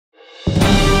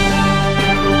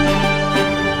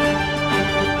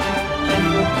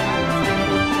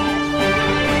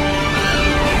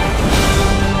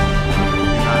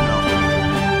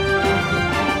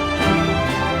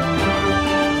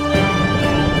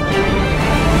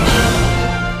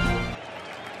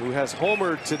has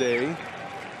homered today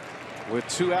with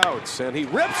 2 outs, and he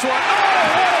rips one. Oh,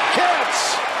 what a catch!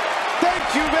 Thank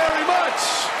you very much.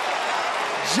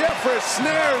 Jeffress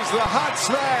snares the hot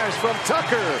smash from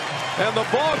Tucker, and the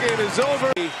ball game is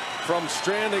over from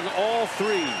stranding all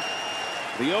 3.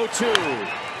 The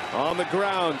 0-2 on the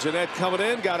ground. Jeanette coming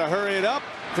in, got to hurry it up.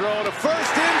 Throw to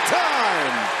first in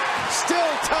time.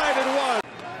 Still tied at 1.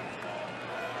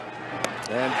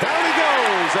 And down he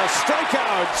goes. A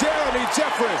strikeout. Jeremy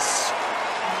Jeffress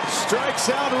strikes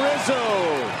out Rizzo.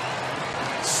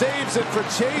 Saves it for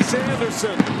Chase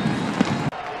Anderson.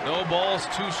 No balls,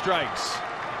 2 strikes.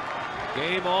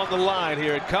 Game on the line.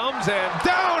 Here it comes, and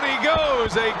down he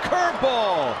goes. A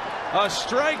curveball. A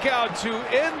strikeout to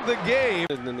end the game.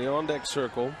 And in the on-deck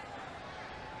circle,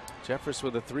 Jeffress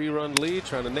with a 3-run lead,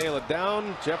 trying to nail it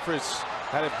down. Jeffress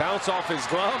had it bounce off his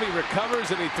glove. He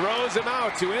recovers and he throws him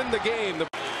out to end the game. The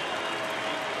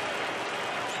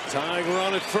tying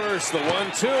run at first. The 1-2,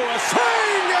 a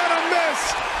swing and a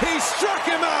miss. He struck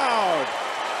him out.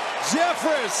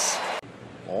 Jeffress.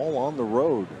 All on the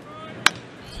road.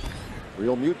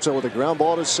 Real Muto with a ground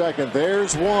ball to second.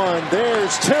 There's 1,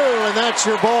 there's 2, and that's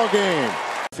your ball game.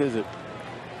 Is it?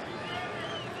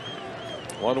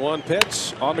 1-1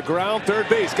 pitch on the ground, third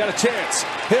base, got a chance.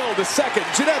 Hill to second,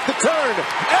 Jeanette the turn,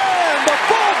 and the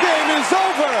ball game is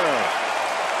over.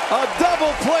 A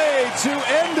double play to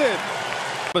end it.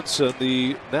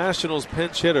 The Nationals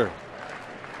pinch hitter.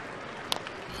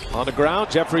 On the ground,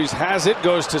 Jeffries has it,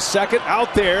 goes to second,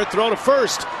 out there, throw to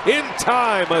first, in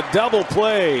time, a double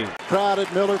play. Crowd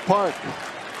at Miller Park.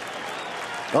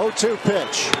 0-2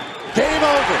 pitch. Game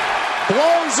over.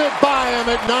 Blows it by him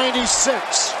at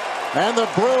 96. And the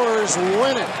Brewers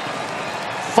win it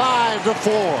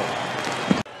 5-4.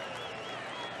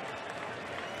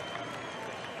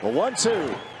 The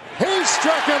 1-2. He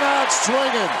struck him out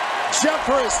swinging.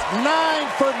 Jeffress 9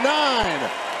 for 9.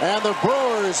 And the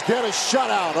Brewers get a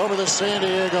shutout over the San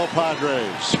Diego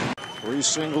Padres. 3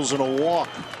 singles and a walk.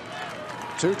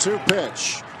 2-2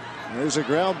 pitch. There's a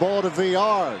ground ball to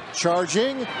VR.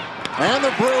 Charging. And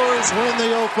the Brewers win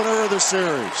the opener of the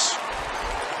series.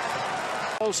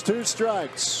 Those 2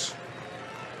 strikes.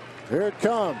 Here it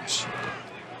comes.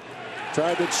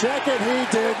 Tried to check it. He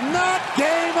did not.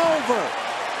 Game over.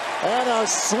 And a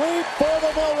sweep for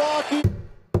the Milwaukee.